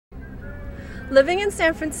Living in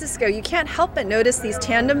San Francisco, you can't help but notice these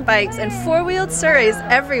tandem bikes and four-wheeled surreys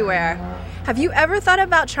everywhere. Have you ever thought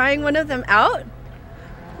about trying one of them out?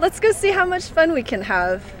 Let's go see how much fun we can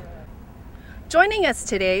have. Joining us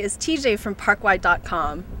today is TJ from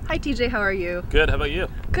Parkway.com. Hi TJ, how are you? Good, how about you?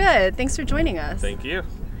 Good, thanks for joining us. Thank you.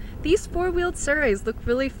 These four-wheeled surreys look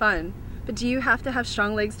really fun, but do you have to have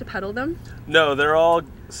strong legs to pedal them? No, they're all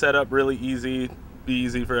set up really easy. Be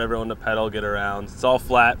easy for everyone to pedal, get around. It's all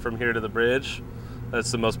flat from here to the bridge.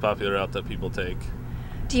 That's the most popular route that people take.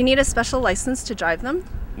 Do you need a special license to drive them?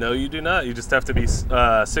 No, you do not. You just have to be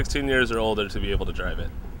 16 years or older to be able to drive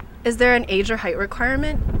it. Is there an age or height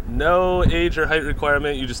requirement? No age or height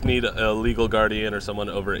requirement. You just need a legal guardian or someone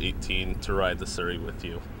over 18 to ride the surrey with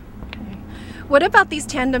you. Okay. What about these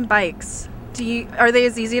tandem bikes? Are they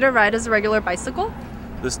as easy to ride as a regular bicycle?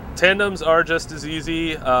 The tandems are just as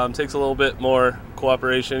easy. Takes a little bit more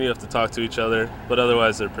cooperation. You have to talk to each other, but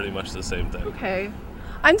otherwise they're pretty much the same thing. Okay.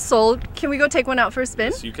 I'm sold. Can we go take one out for a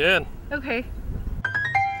spin? Yes, you can. Okay.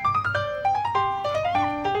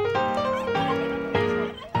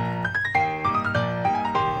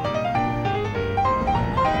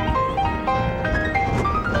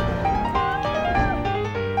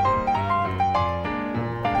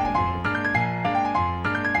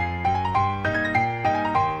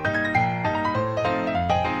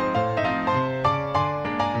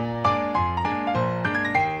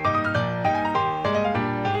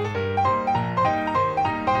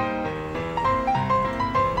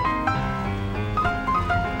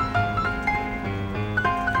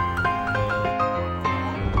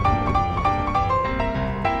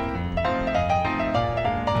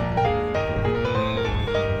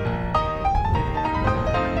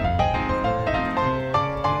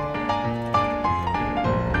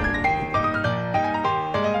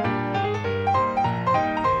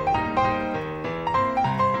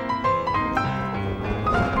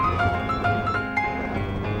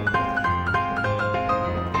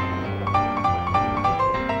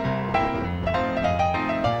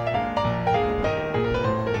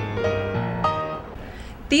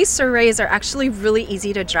 These surreys are actually really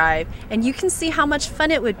easy to drive, and you can see how much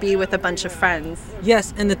fun it would be with a bunch of friends.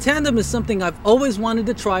 Yes, and the tandem is something I've always wanted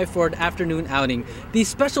to try for an afternoon outing. These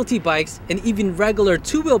specialty bikes and even regular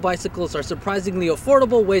two-wheel bicycles are surprisingly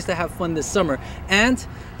affordable ways to have fun this summer. And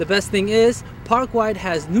the best thing is, Parkway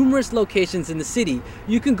has numerous locations in the city.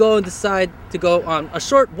 You can go and decide to go on a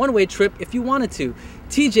short one-way trip if you wanted to.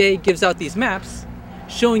 TJ gives out these maps,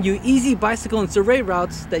 showing you easy bicycle and surrey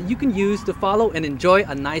routes that you can use to follow and enjoy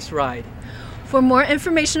a nice ride. For more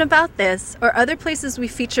information about this or other places we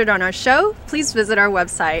featured on our show, please visit our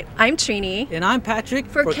website. I'm Trini. And I'm Patrick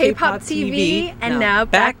for Kpop-TV. And now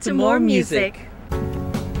back to more music.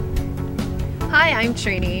 Hi, I'm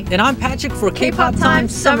Trini. And I'm Patrick for K-Pop Time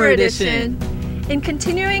Summer Edition. In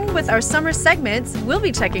continuing with our summer segments, we'll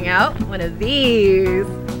be checking out one of these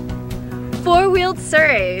four-wheeled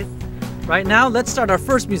surreys. Right now, let's start our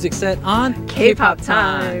first music set on K-Pop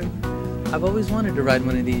Time. I've always wanted to ride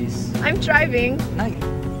one of these. I'm driving. Nice.